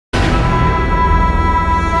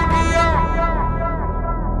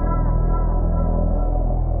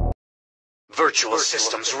virtual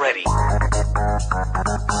systems ready. Gotta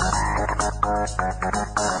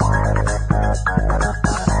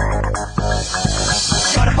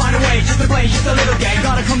find a way just to play just a little game.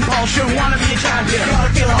 Got a compulsion, wanna be a champion.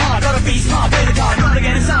 Gotta feel it hard, gotta be smart, play the card. Gotta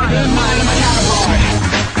get inside the mind of my counterpart.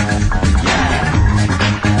 Yeah.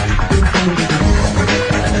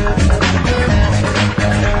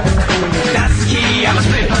 That's the key, I'm a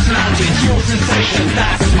split personality. It's your sensation,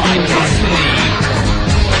 that's my destiny.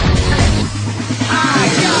 I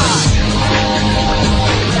got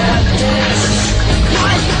this.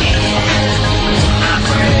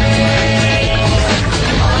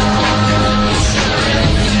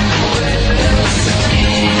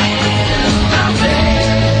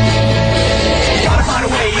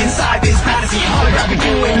 Inside this fantasy, holographic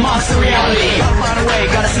doing monster reality. Gotta find a way,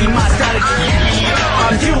 gotta see my strategy.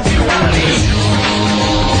 I'm dual duality.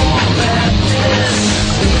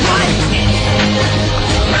 Right in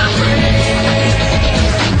my brain.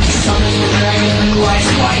 Summon the rain,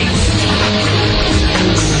 white.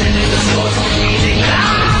 Sending the source of breathing.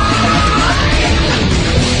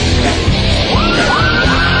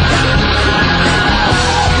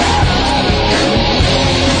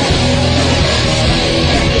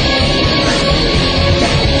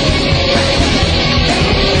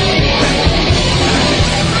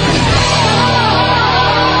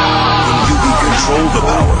 Control the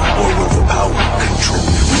power, or will the power control you?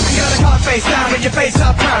 You got a card face down with your face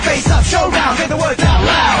up, proud face up, showdown, get the words out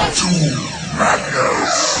loud. To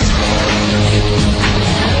madness.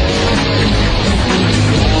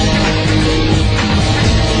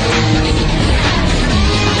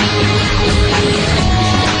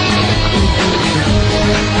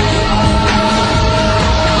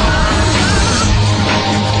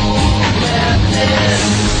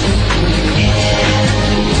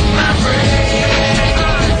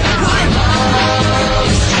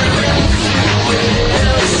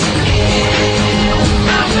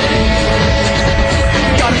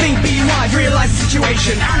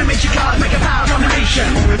 Animate your cards, make a power combination.